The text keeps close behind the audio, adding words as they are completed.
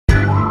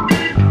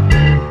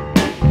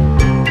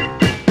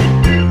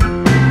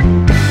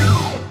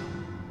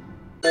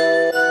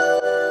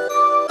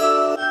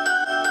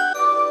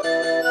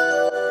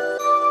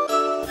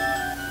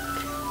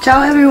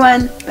Ciao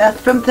everyone,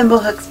 Beth from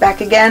ThimbleHooks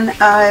back again.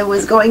 I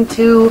was going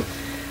to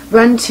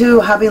run to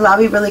Hobby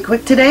Lobby really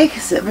quick today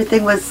because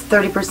everything was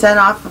 30%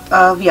 off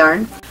of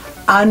yarn.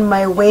 On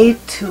my way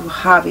to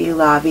Hobby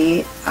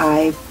Lobby,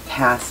 I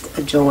passed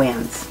a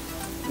Joann's.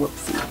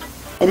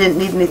 Whoopsie. I didn't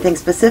need anything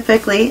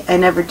specifically. I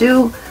never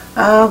do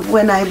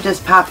when I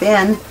just pop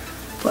in.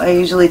 I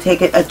usually take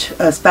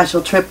a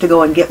special trip to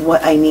go and get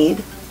what I need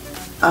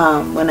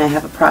when I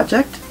have a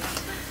project.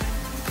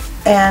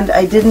 And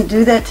I didn't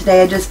do that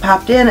today. I just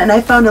popped in and I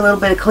found a little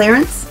bit of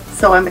clearance,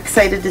 so I'm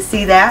excited to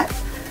see that.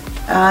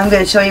 I'm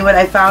going to show you what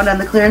I found on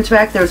the clearance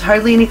rack. There was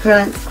hardly any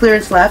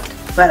clearance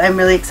left, but I'm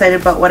really excited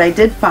about what I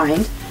did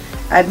find.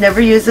 I've never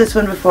used this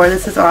one before.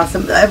 This is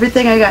awesome.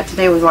 Everything I got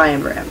today was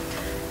Lion Brand,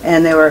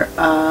 and they were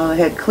I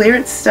had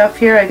clearance stuff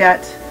here. I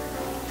got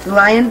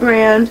Lion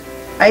Brand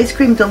Ice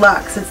Cream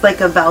Deluxe. It's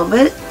like a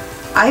velvet.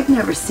 I've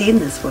never seen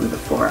this one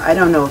before. I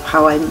don't know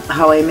how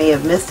I may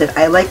have missed it.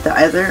 I like the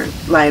other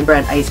Lion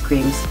Brand ice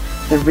creams.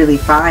 They're really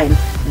fine.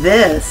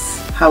 This,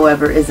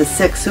 however, is a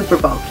 6 super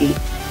bulky,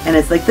 and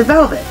it's like the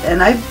velvet.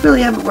 And I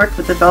really haven't worked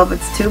with the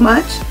velvets too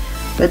much,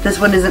 but this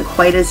one isn't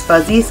quite as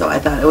fuzzy, so I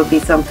thought it would be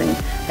something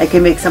I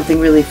can make something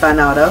really fun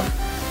out of.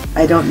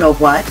 I don't know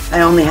what.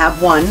 I only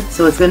have one,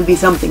 so it's going to be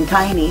something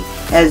tiny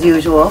as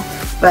usual,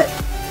 but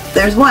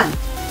there's one,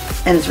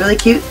 and it's really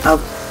cute. I'll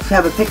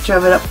have a picture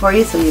of it up for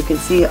you so you can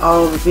see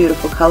all the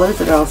beautiful colors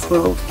that are all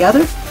swirled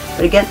together.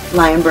 But again,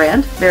 Lion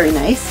Brand, very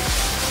nice.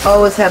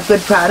 Always have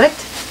good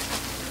product.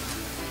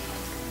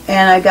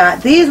 And I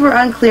got, these were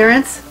on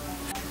clearance.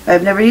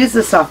 I've never used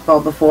the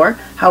softball before.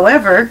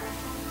 However,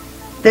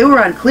 they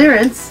were on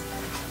clearance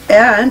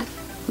and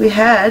we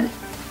had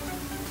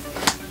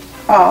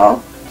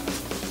all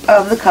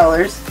of the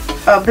colors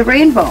of the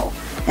rainbow.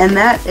 And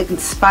that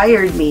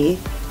inspired me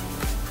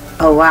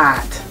a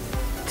lot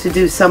to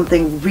do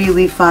something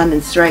really fun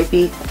and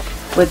stripey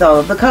with all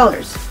of the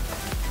colors.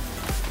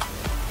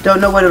 Don't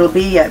know what it'll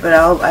be yet, but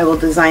I will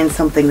design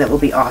something that will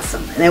be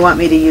awesome. And they want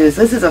me to use,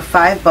 this is a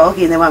 5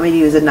 bulky, and they want me to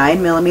use a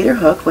 9mm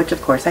hook, which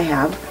of course I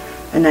have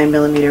a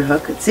 9mm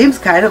hook. It seems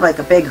kind of like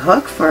a big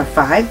hook for a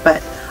 5,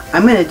 but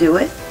I'm going to do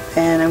it,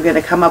 and I'm going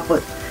to come up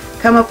with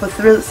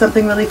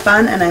something really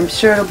fun, and I'm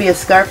sure it'll be a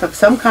scarf of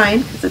some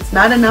kind, because it's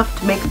not enough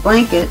to make a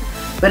blanket,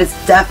 but it's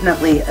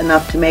definitely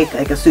enough to make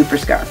like a super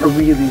scarf, a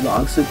really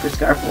long super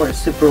scarf, or a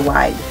super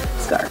wide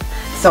scarf.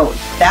 So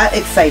that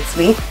excites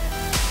me.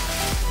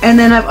 And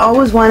then I've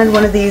always wanted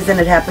one of these, and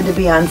it happened to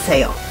be on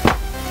sale.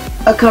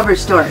 A cover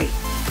story.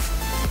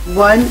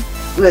 What's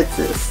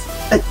this?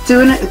 A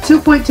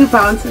 2.2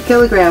 pounds, a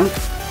kilogram,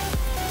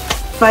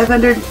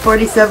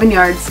 547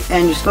 yards,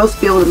 and you're supposed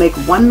to be able to make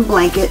one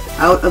blanket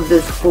out of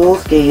this whole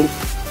skein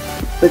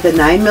with a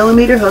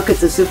 9mm hook.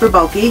 It's a super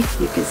bulky.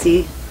 You can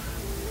see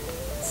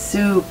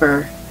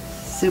super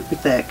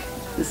thick.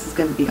 This is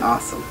going to be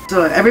awesome.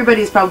 So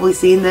everybody's probably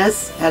seen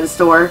this at a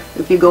store.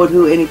 If you go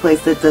to any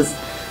place that does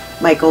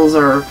Michael's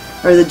or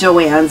the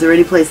Joann's or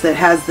any place that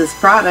has this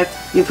product,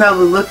 you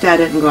probably looked at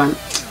it and gone,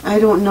 I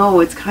don't know,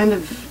 it's kind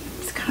of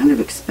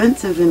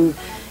expensive and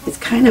it's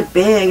kind of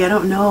big, I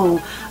don't know.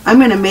 I'm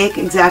going to make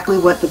exactly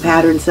what the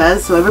pattern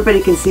says so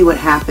everybody can see what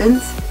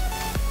happens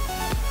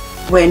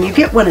when you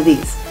get one of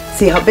these.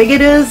 See how big it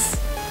is,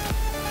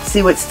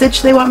 see what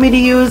stitch they want me to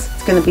use.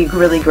 It's going to be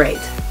really great.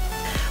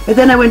 But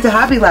then I went to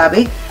Hobby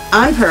Lobby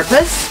on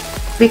purpose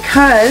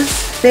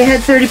because they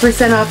had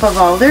 30% off of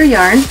all their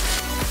yarn.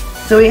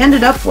 So we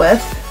ended up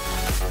with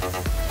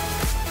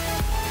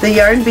the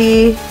Yarn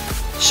Bee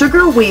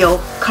Sugar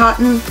Wheel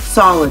Cotton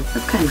Solid.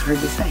 That's kind of hard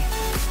to say.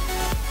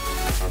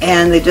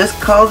 And they just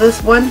call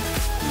this one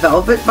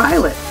Velvet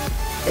Violet.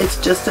 It's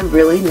just a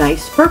really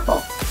nice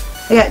purple.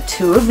 I got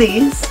 2 of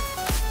these,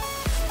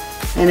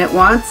 and it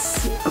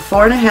wants a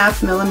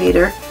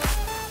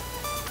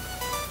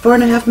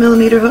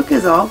 4.5mm hook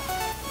is all.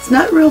 It's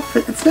not real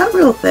thick.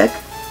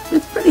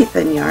 It's pretty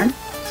thin yarn,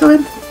 so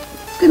it's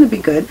going to be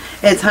good.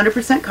 And it's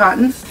 100%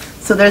 cotton.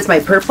 So there's my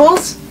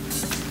purples.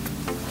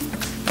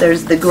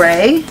 There's the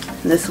gray.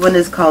 This one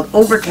is called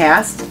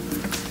Overcast.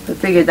 I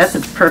figured that's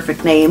a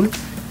perfect name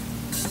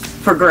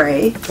for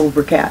gray,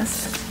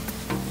 Overcast.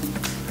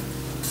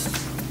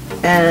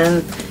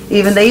 And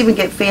they even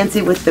get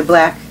fancy with the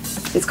black.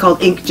 It's called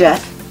Inkjet.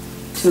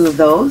 2 of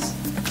those.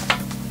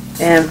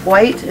 And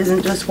white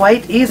isn't just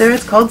white either,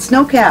 it's called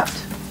Snow-Capped.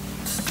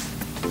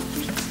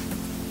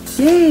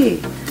 Yay!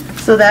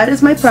 So that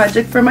is my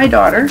project for my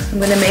daughter. I'm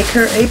going to make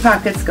her a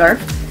pocket scarf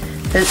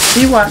because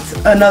she wants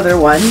another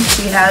one.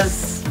 She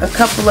has a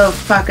couple of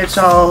pocket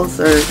shawls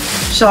or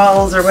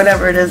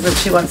whatever it is that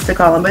she wants to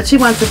call them, but she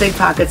wants a big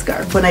pocket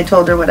scarf. When I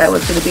told her what I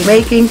was going to be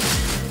making,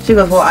 she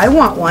goes, well, I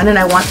want one and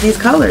I want these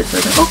colors. So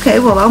I said, okay,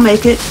 well, I'll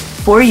make it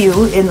for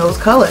you in those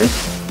colors.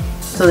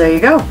 So there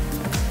you go.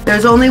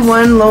 There's only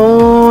one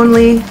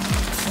lonely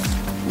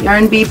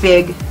Yarn Bee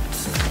Big,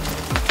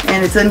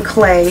 and it's in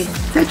clay.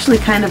 It's actually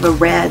kind of a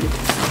red.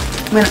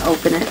 I'm going to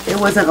open it. It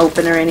wasn't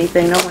open or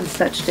anything. No one's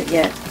touched it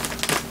yet.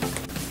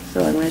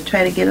 So I'm going to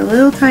try to get a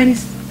little tiny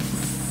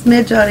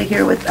smidge out of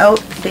here without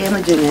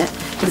damaging it,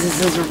 because this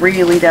is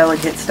really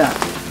delicate stuff.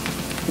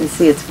 You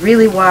see it's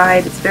really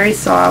wide, it's very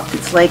soft,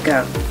 it's like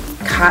a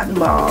cotton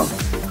ball,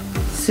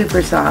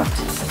 super soft.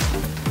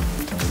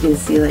 You can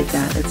see like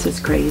that, it's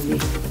just crazy.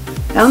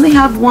 I only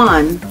have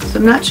one, so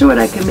I'm not sure what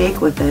I can make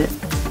with it.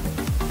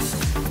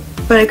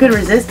 But I could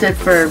resist it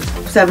for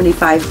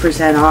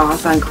 75%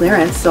 off on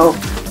clearance, so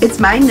it's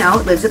mine now,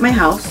 it lives at my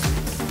house,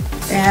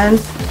 and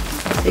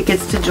it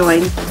gets to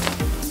join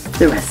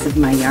the rest of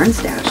my yarn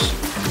stash.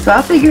 So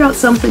I'll figure out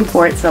something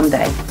for it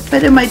someday,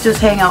 but it might just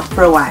hang out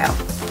for a while.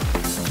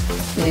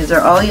 These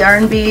are all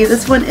Yarn Bee.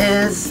 This one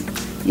is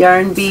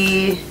Yarn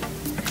Bee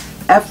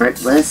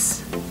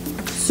Effortless,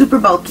 super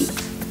bulky.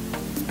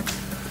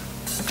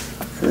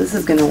 So this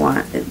is going to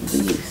want at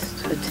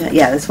least a 10,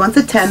 yeah, this one's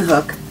a 10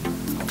 hook,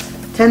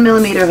 10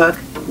 millimeter hook,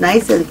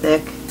 nice and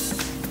thick.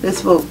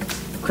 This will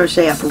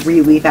crochet up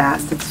really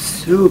fast. It's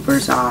super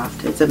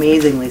soft. It's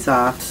amazingly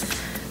soft.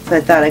 So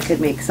I thought I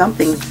could make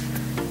something.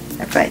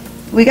 Right.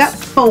 We got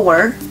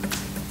 4.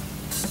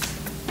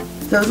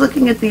 So I was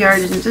looking at the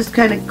yarn and just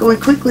kind of going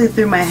quickly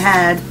through my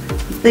head,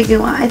 thinking,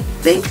 well, I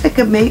think I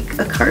could make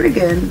a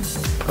cardigan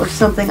or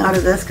something out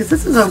of this, because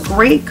this is a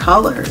great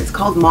color. It's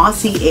called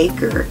Mossy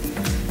Acre.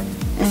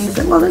 And he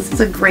said, well, this is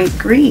a great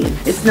green.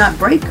 It's not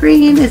bright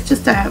green, it's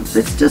just a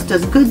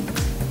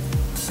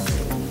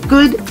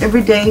good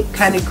everyday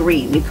kind of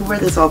green. You can wear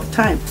this all the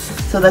time.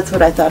 So that's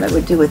what I thought I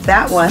would do with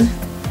that one.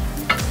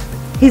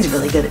 He's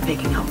really good at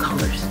picking out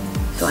colors.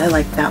 So I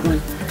like that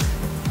one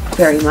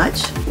very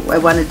much. I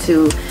wanted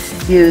to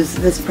use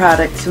this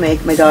product to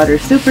make my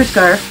daughter's super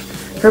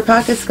scarf, her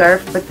pocket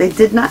scarf, but they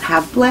did not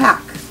have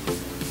black.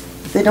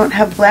 They don't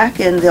have black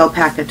in the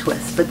alpaca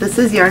twist, but this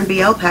is Yarn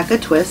Bee Alpaca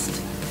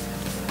Twist.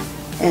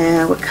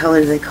 And what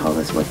color do they call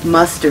this? What?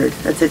 Mustard.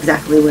 That's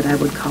exactly what I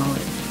would call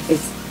it.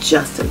 It's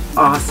just an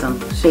awesome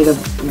shade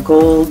of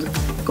gold,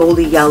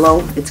 goldy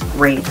yellow. It's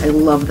great. I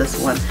love this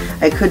one.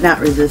 I could not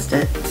resist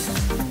it.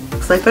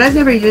 Looks like, but I've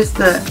never used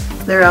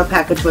their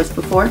alpaca twist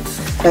before.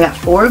 So I got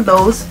 4 of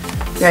those.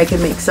 Here I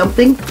can make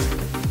something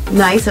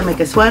nice. I make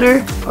a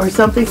sweater or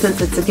something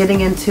since it's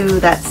getting into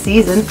that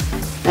season.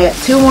 I got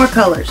 2 more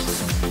colors.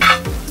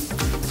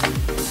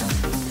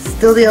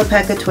 Still the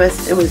alpaca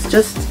twist. It was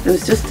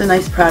just a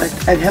nice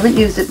product. I haven't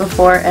used it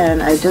before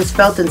and I just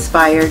felt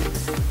inspired.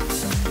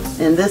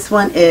 And this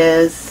one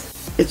is,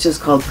 it's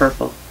just called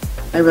Purple.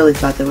 I really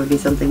thought there would be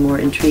something more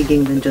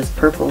intriguing than just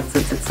purple,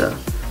 since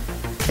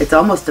it's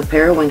almost a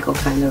periwinkle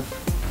kind of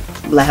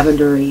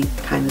lavendery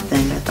kind of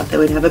thing. I thought they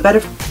would have a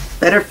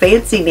better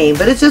fancy name,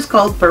 but it's just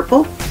called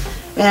Purple.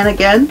 And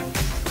again,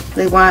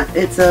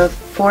 it's a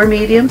 4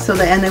 medium,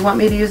 and they want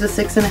me to use a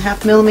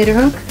 6.5 millimeter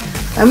hook.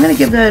 I'm gonna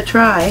give that a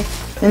try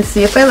and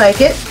see if I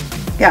like it.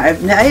 Yeah,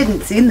 I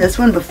hadn't seen this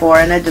one before,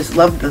 and I just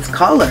love this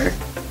color.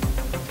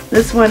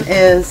 This one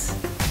is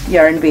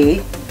Yarn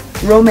Bee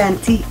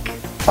Romantique.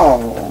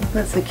 Oh,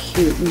 that's a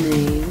cute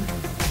name.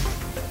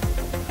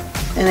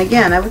 And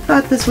again, I would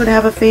thought this would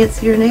have a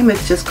fancier name.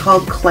 It's just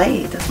called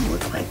Clay. It doesn't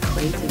look like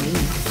clay to me.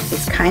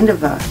 It's kind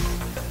of a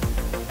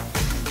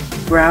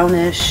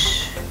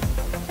brownish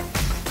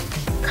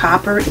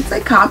copper. It's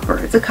like copper.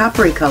 It's a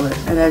coppery color.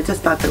 And I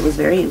just thought that was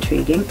very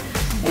intriguing.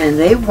 And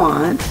they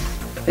want,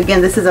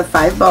 again, this is a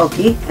 5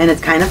 bulky and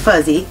it's kind of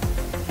fuzzy.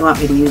 They want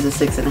me to use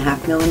a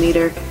 6.5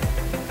 millimeter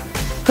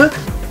hook,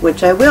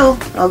 which I will.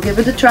 I'll give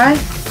it a try.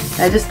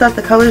 I just thought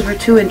the colors were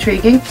too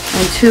intriguing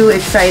and too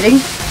exciting.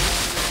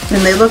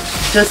 And they look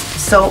just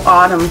so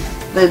autumn.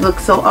 They look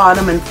so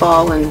autumn and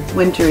fall and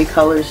wintry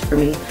colors for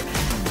me.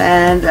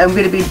 And I'm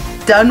going to be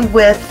done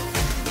with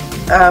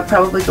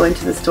probably going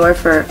to the store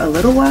for a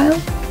little while,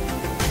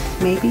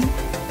 maybe.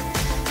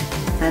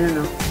 I don't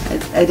know.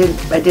 I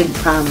didn't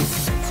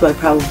promise, so I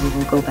probably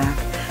will go back.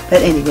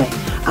 But anyway,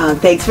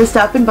 thanks for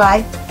stopping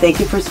by. Thank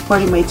you for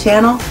supporting my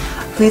channel.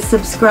 Please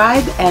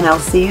subscribe, and I'll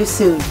see you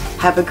soon.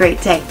 Have a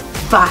great day.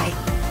 Bye.